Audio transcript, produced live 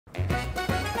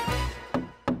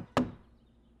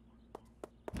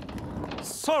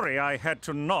Sorry I had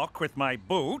to knock with my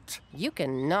boot. You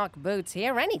can knock boots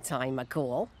here anytime,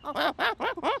 McCool.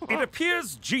 It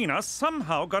appears Gina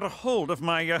somehow got a hold of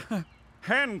my,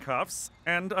 handcuffs,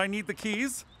 and I need the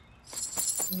keys.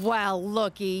 Well,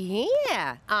 looky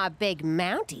here. Our big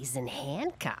Mounties in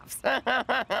handcuffs.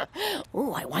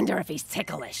 Ooh, I wonder if he's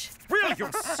ticklish. Will you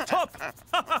stop?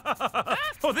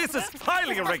 Oh, this is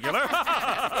highly irregular.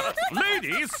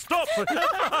 Ladies, stop.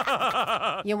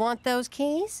 You want those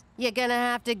keys? You're gonna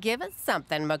have to give us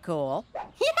something, McCool.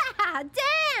 Yeah,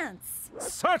 dance!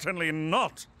 Certainly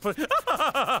not. For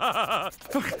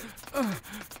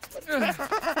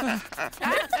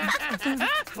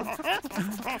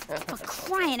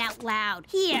crying out loud.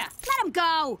 Here, let him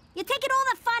go. You're taking all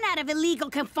the fun out of illegal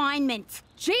confinement.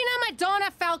 Gina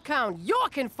Madonna Falcone, you're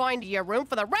confined to your room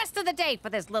for the rest of the day for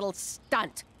this little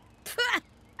stunt.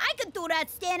 I could do that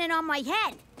standing on my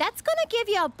head. That's gonna give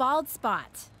you a bald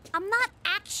spot. I'm not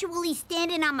actually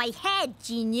standing on my head,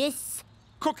 genius.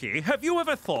 Cookie, have you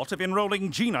ever thought of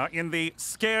enrolling Gina in the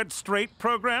Scared Straight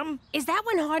program? Is that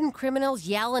when hardened criminals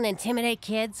yell and intimidate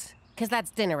kids? 'Cause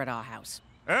that's dinner at our house.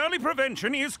 Early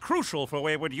prevention is crucial for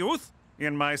wayward youth.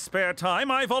 In my spare time,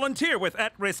 I volunteer with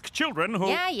at-risk children who...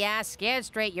 Yeah, scared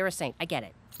straight, you're a saint. I get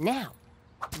it. Now,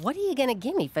 what are you gonna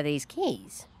give me for these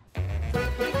keys?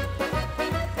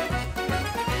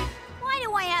 Why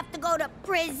do I have to go to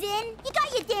prison? You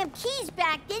got your damn keys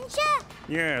back, didn't you?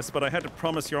 Yes, but I had to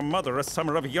promise your mother a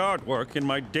summer of yard work in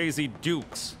my Daisy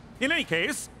Dukes. In any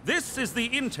case, this is the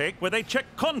intake where they check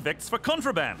convicts for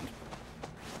contraband.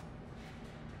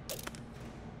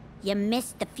 You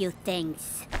missed a few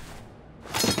things.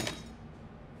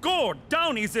 Gord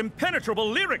Downey's impenetrable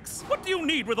lyrics! What do you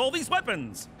need with all these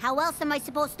weapons? How else am I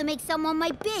supposed to make someone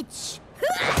my bitch?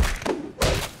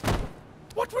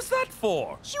 What was that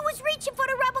for? She was reaching for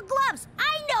the rubber gloves.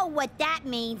 I know what that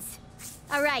means.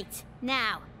 All right,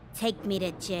 now, take me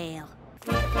to jail.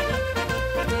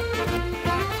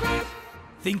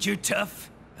 Think you're tough?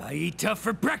 I eat tough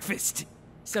for breakfast.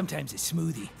 Sometimes a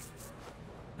smoothie.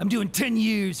 I'm doing 10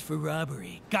 years for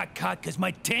robbery. Got caught because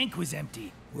my tank was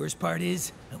empty. Worst part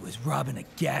is, I was robbing a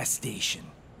gas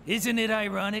station. Isn't it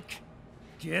ironic?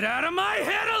 Get out of my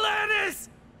head, Alanis!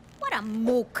 What a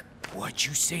mook. What'd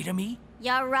you say to me?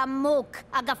 You're a mook,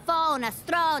 a gaffone, a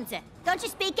stronze. Don't you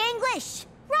speak English?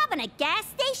 Robbing a gas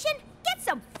station? Get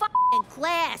some f***ing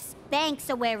class. Banks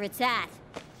are where it's at.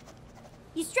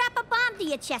 You strap a bomb to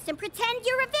your chest and pretend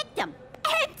you're a victim.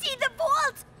 Empty the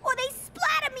vault, or they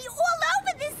splatter me all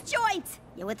over this joint.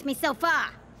 You with me so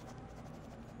far?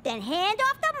 Then hand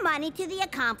off the money to the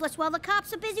accomplice while the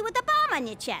cops are busy with the bomb on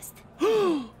your chest.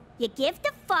 You give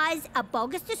the fuzz a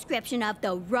bogus description of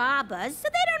the robbers so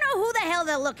they don't know who the hell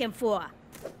they're looking for.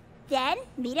 Then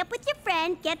meet up with your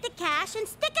friend, get the cash, and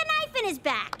stick a knife in his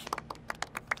back.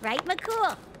 Right,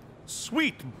 McCool?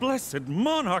 Sweet, blessed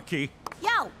monarchy.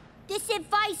 Yo, this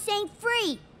advice ain't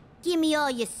free. Give me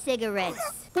all your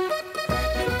cigarettes.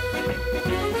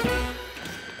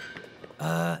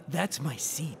 That's my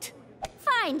seat.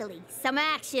 Finally, some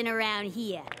action around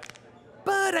here.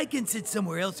 But I can sit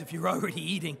somewhere else if you're already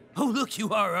eating. Oh, look, you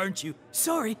are, aren't you?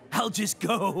 Sorry, I'll just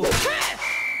go.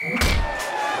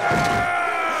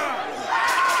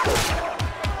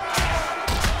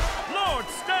 Lord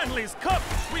Stanley's cup!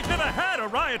 We've never had a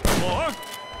riot before.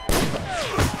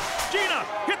 Gina,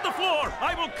 hit the floor.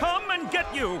 I will come and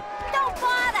get you. Don't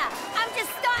bother. I'm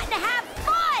just starting to have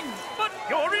fun. But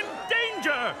you're in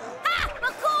danger. Ah,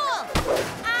 McCool!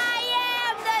 I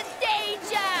am the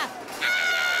danger! Ah!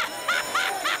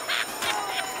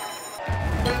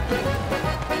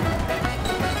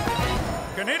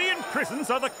 Canadian prisons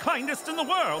are the kindest in the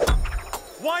world.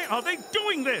 Why are they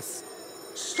doing this?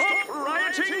 Stop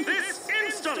rioting this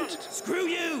instant! Screw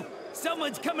you!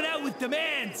 Someone's coming out with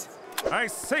demands! I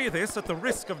say this at the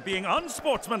risk of being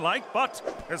unsportsmanlike, but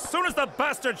as soon as the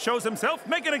bastard shows himself,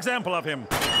 make an example of him.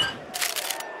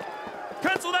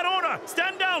 Cancel that order!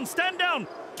 Stand down! Stand down!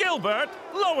 Gilbert,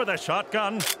 lower the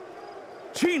shotgun.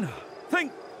 Gina,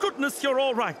 thank goodness you're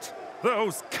all right.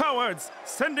 Those cowards,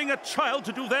 sending a child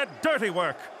to do their dirty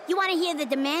work. You want to hear the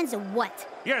demands or what?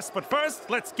 Yes, but first,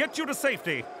 let's get you to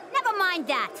safety. Never mind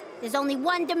that. There's only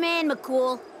one demand,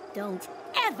 McCool. Don't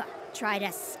ever try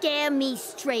to scare me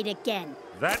straight again.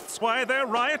 That's why they're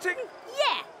rioting?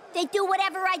 Yeah, they do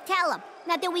whatever I tell them.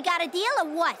 Now, do we got a deal or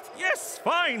what? Yes,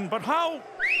 fine, but how? All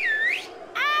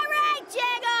right,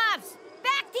 Jagoffs!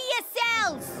 Back to your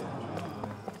cells!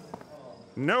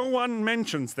 No one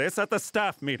mentions this at the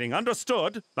staff meeting,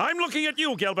 understood? I'm looking at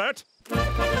you, Gilbert.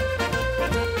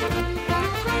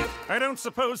 I don't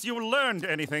suppose you learned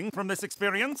anything from this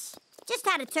experience? Just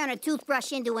how to turn a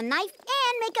toothbrush into a knife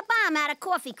and make a bomb out of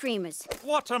coffee creamers.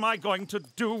 What am I going to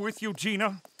do with you,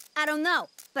 Gina? I don't know,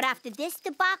 but after this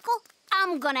debacle,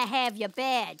 I'm gonna have your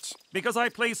badge. Because I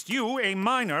placed you, a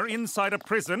minor, inside a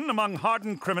prison among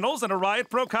hardened criminals and a riot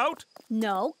broke out?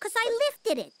 No, 'cause I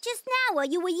lifted it just now while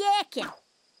you were yakking.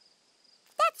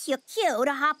 That's your cue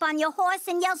to hop on your horse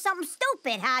and yell something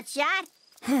stupid,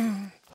 hotshot.